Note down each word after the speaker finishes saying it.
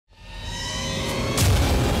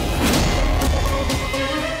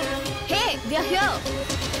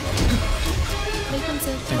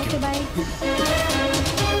Thanks sir. Okay bye.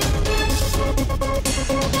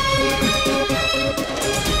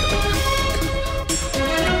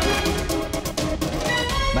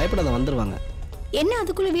 பயப்படாத, வந்துருவாங்க. என்ன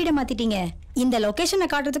அதுக்குள்ள வீட மாத்திட்டீங்க? இந்த லொகேஷனை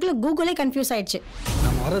காட்டுறதுக்குள்ள கூகுளே கன்ஃபியூஸ் ஆயிடுச்சு.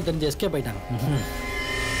 நம்ம வர தெரிஞ்சு எஸ்கேப் ஆயிட்டாங்க.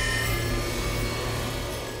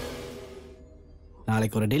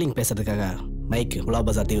 நாளைக்கு ஒரு டீலிங் பேசுறதுக்காக மைக் உலா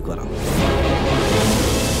பஜார் தீவுக்கு வரான்.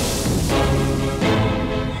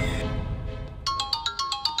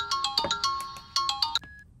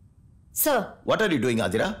 Sir, what are you doing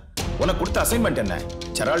Aadhira? உனக்கு கொடுத்த அசைன்மெண்ட் என்ன?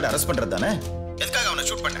 சரால்ட அரெஸ்ட் பண்றது தானே? எதுக்காக அவனை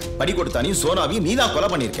ஷூட் பண்ண? படி கொடுத்தானையும் சோனாவையும் நீ தான் கொலை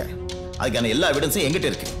பண்ணிருக்க. அதுக்கான எல்லா எவிடன்ஸும் எங்கிட்ட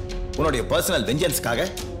இருக்கு. உன்னுடைய பர்சனல் வெஞ்சன்ஸ்க்காக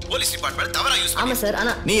போலீஸ் டிபார்ட்மெண்ட் தவறா யூஸ் பண்ணி. ஆமா சார்,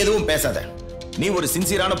 ஆனா நீ எதுவும் பேசாத. நீ ஒரு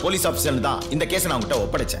சின்சியரான போலீஸ் ஆபீசர் தான் இந்த கேஸை நான் உன்கிட்ட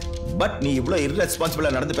ஒப்படைச்சேன். பட் நீ இவ்வளவு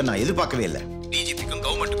இர்ரெஸ்பான்சிபிளா நடந்துப்ப நான் எதிர்பார்க்கவே இல்லை. டிஜிபிக்கும்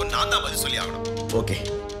கவர்மெண்ட்டுக்கும் நான் தான் பதில் சொல்லி ஆகணும். ஓகே,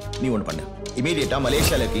 நீ ஒன்று பண்ணு. இமீடியட்டா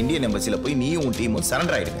மலேசியால இருக்க இந்தியன் எம்பசில போய் நீயும் உன் டீமும்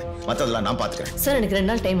சரண்டர் ஆயிடுங்க. மத்ததெல்லாம் நான் பாத்துக்கிறேன். சார், எனக்கு 2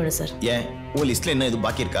 நாள் டைம் வேணும் சார். ஏன் உன் லிஸ்ட்ல என்ன எதுவும்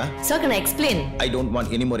பாக்கி இருக்கா? Sir, can I explain? I don't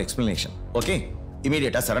want any more explanation. Okay?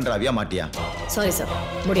 இமீடியட்டா சரண்டர் ஆவியா மாட்டியா? சாரி சார்,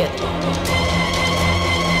 முடியாது.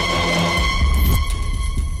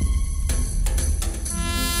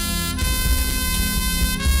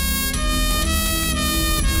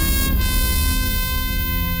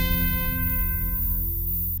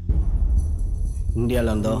 இந்தியாவில்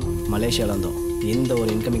இருந்தோ மலேசியாவில் இருந்தோ எந்த ஒரு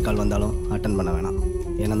இன்கமிங் கால் வந்தாலும் அட்டன் பண்ண வேணாம்.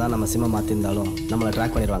 ஏன்னா தான் நம்ம சிம்மை மாற்றிருந்தாலும் நம்மளை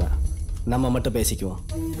ட்ராக் பண்ணிடுவாங்க. நம்ம மட்டும் பேசிக்குவோம்.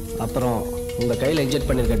 அப்புறம் உங்கள் கையில் எக்ஜெக்ட்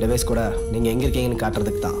பண்ணியிருக்க டிவைஸ் கூட நீங்கள் எங்கே இருக்கீங்கன்னு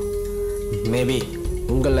காட்டுறதுக்கு தான். மேபி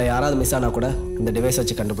உங்களில் யாராவது மிஸ் ஆனால் கூட இந்த டிவைஸ்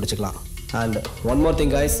வச்சு கண்டுபிடிச்சிக்கலாம். And one more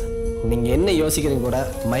thing guys, நீங்கள் என்ன யோசிக்கிறீங்க கூட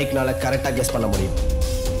மைக்னால் கரெக்டாக கெஸ் பண்ண முடியும்.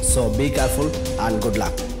 So be careful and good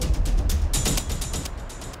luck.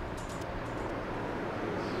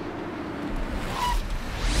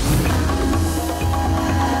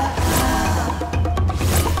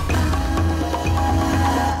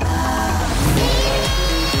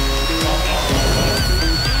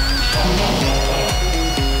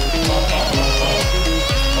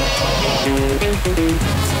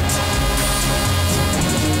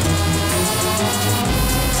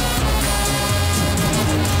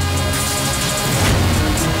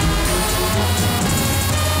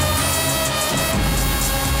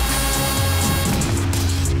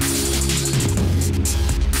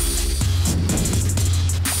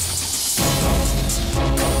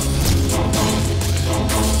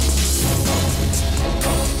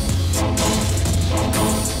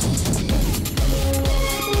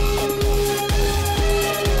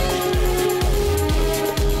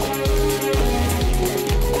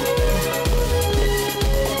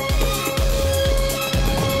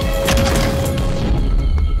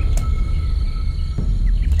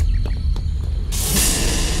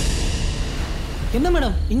 என்ன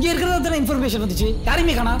மேடம், இங்கே இருக்கிறதா இன்ஃபர்மேஷன் வந்துச்சு,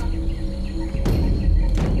 யாரையுமே காணா.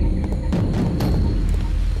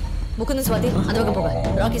 முகுந்த், ஸ்வாதி அந்த பக்கம் போக.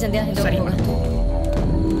 ராக்கி, சந்தியா இந்த பக்கம் போக.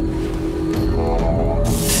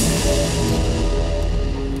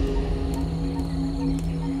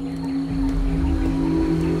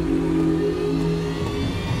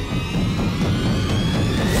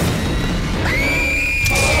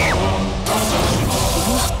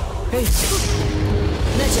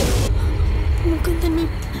 என்னாச்சு? முகுந்தண்ணா,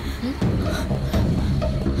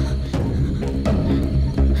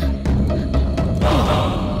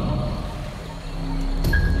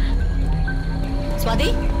 ஸ்வாதி,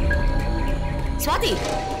 ஸ்வாதி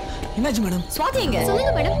என்னாச்சு மேடம்? ஸ்வாதி எங்க?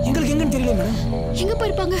 சொல்லுங்க மேடம். எங்களுக்கு எங்கன்னு தெரியல மேடம். எங்க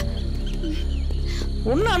போயிருப்பாங்க?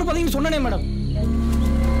 ஒன்னும் அனுப்பாதீங்கன்னு சொன்னனே மேடம்.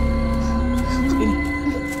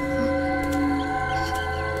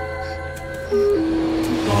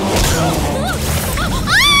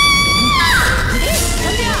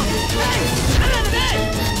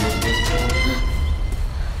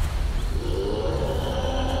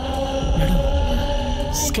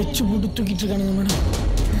 ஸ்கெட்ச் போட்டு தூக்கிட்டு இருக்கானுங்க மேடம்.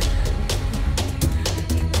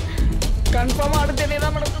 கன்ஃபார்மா அடுத்த என்ன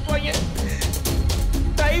தான் மேடம் தூக்குவாங்க.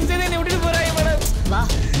 டைம் சரி என்ன விட்டுட்டு போறாங்க மேடம். வா.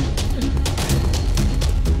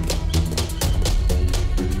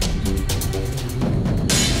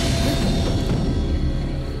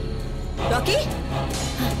 ராக்கி,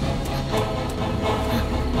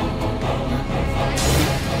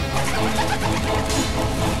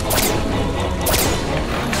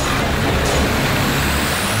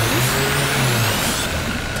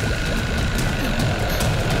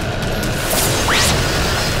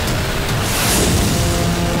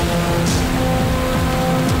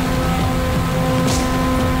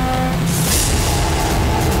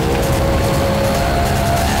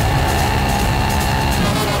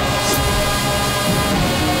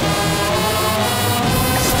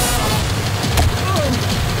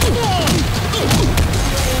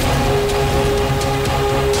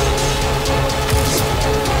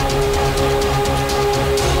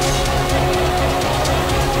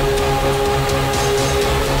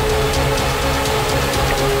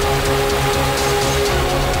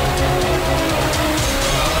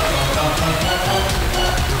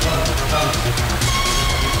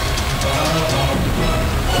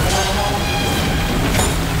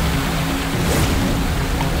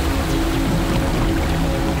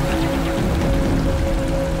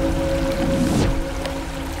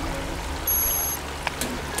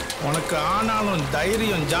 ஆனாலும்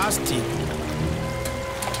தைரியம் ஜாஸ்தி.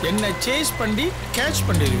 என்ன சேஸ் பண்ணி கேட்ச்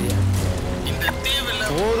பண்ணிருக்கியா? இந்த தீவில்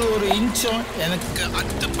ஒரு இன்ச்சும் எனக்கு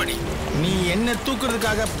அத்துப்படி. நீ என்ன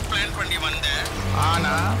தூக்குறதுக்காக பிளான் பண்ணி வந்த,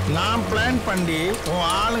 ஆனா நான் பிளான் பண்ணி உன்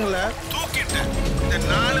ஆளுங்களை தூக்கிட்டேன். இந்த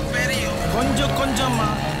 4 பேரையும் கொஞ்சம் கொஞ்சமா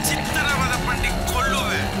சித்திரவதை பண்ணி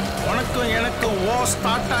கொள்ளுவேன். உனக்கும் எனக்கும்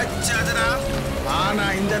ஸ்டார்ட் ஆச்சுதுடா. ஆனா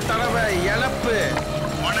இந்த தடவை இழப்பு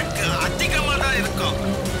உனக்கு அதிகமா தான் இருக்கும்.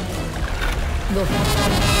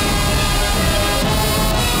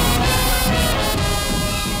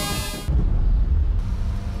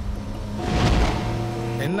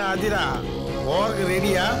 என்ன அதிரா, ஓர்க்கு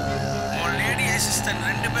ரெடியா? உன் லேடி அசிஸ்டன்ட்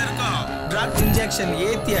 2 பேருக்கும் ட்ரக் இன்ஜெக்ஷன்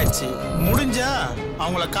ஏத்தியாச்சு. முடிஞ்சா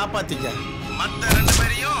அவங்கள காப்பாத்திக்க. மற்ற 2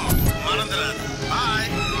 பேரையும் மறந்துடாது. பாய்.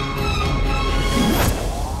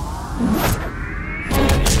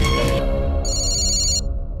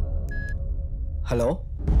 ஹலோ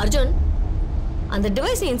அர்ஜுன், அந்த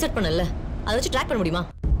டிவைஸை இன்சர்ட் பண்ணல, அதை வச்சு ட்ராக் பண்ண முடியுமா?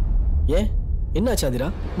 ஏன் என்னாச்சு அதிரா?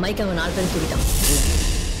 மைக் அவன் 4 பேரும் தூக்கிட்டான்.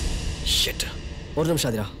 ஷிட், ஒரு நிமிஷம்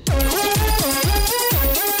அதிரா.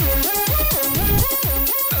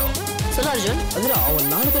 சொல்லு அர்ஜுன். அதிரா,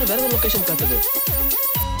 அவன் 4 பேர் வேற லொகேஷன் காட்டுது.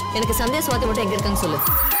 எனக்கு சந்தியா சுவாதி மட்டும் எங்க இருக்காங்க சொல்லு.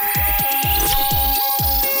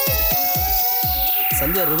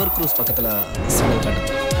 சந்தியா ரிவர் க்ரூஸ் பக்கத்துல சிக்னல்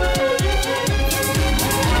காட்டுது.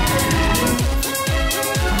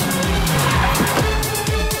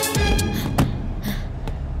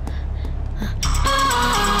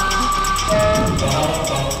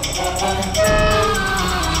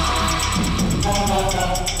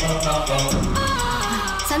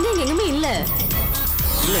 சந்தியா எங்கேயுமே இல்ல.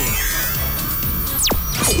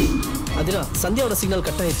 அதிரா, சந்தியாவோட சிக்னல்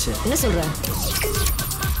கட் ஆயிடுச்சு. என்ன சொல்ற?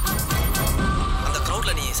 அந்த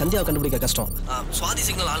கிரவுட்ல நீ சந்தியாவை கண்டுபிடிக்க கஷ்டம். சுவாதி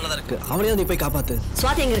சிக்னல் ஆன்ல தான் இருக்கு. அவளையும் நீ போய் காப்பாத்து.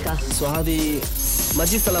 சுவாதி எங்க இருக்கா? சுவாதி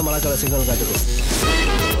மஜிஸ்தலா மலாக்கால சிக்னல் காட்டுது.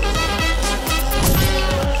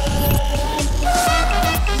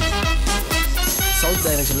 சவுத்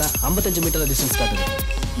டைரக்ஷன்ல 55 மீட்டர் டிஸ்டன்ஸ் காட்டுது.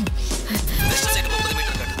 வெஸ்ட் சைடு 30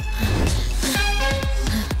 மீட்டர் காட்டுது.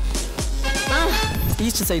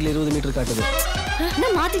 ஈஸ்ட் சைடுல 20 மீட்டர் காட்டுது.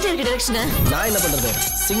 நான் மாத்திட்டே இருக்க டைரக்ஷனை. நான் என்ன பண்றது?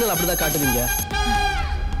 சிக்னல் அப்படிதான் காட்டுவீங்க.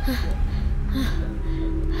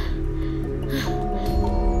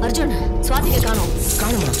 அர்ஜுன், சுவாதிக்கு காணோம்.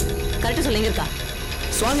 காணுமா? கரெக்டா சொல்ல, எங்க இருக்கா?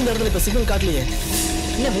 சுவாதி இந்த இடத்துல இப்ப சிக்னல் காட்டலையே.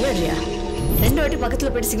 என்ன விளையாடுறியா? 2 வாட்டி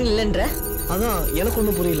பக்கத்துல போயிட்டு சிக்னல் இல்லைன்ற. அதான் எனக்கு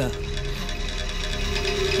ஒன்றும் புரியல.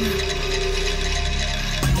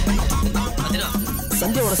 அதிரா,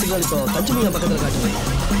 சந்தியாவோட சிக்னல் இப்போ கஞ்சுமியா பக்கத்துல காட்டுது.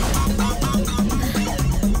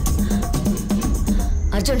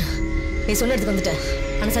 அர்ஜுன், நீ சொன்ன இடத்துக்கு வந்துட்டேன்.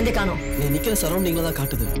 ஆனா சந்தியா காணோம். நீ நிக்கிற சரௌண்டிங்ல தான்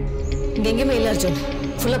காட்டுது. இங்க எங்கேயுமே இல்ல அர்ஜுன்.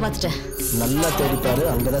 ஃபுல்லா பாத்துட்டேன். நல்லா தேடிப்பாரு,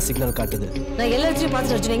 அங்கதான் சிக்னல் காட்டுது. நான் எல்லா இடத்துலயும்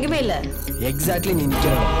பாத்துட்டேன் அர்ஜுன், எங்கேயுமே இல்ல. எக்ஸாக்ட்லி நீ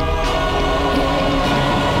நிக்கிற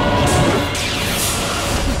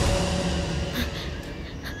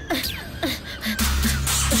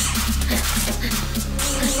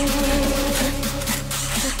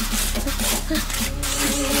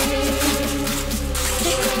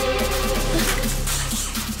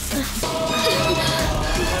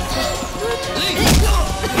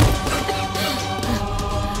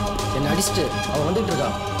அடிச்சுட்டு அவன் வந்துட்டு இருக்கா.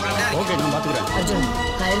 ஓகே, நான் பாத்துக்கிறேன். அர்ஜுன்,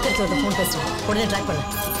 நான் இருக்கிறது ஃபோன் பேசுறேன். உடனே ட்ராக் பண்ணு.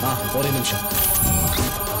 ஒரே நிமிஷம்.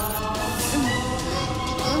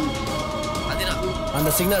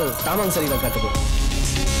 அந்த சிக்னல் தாமாங் சரியில காட்டுது.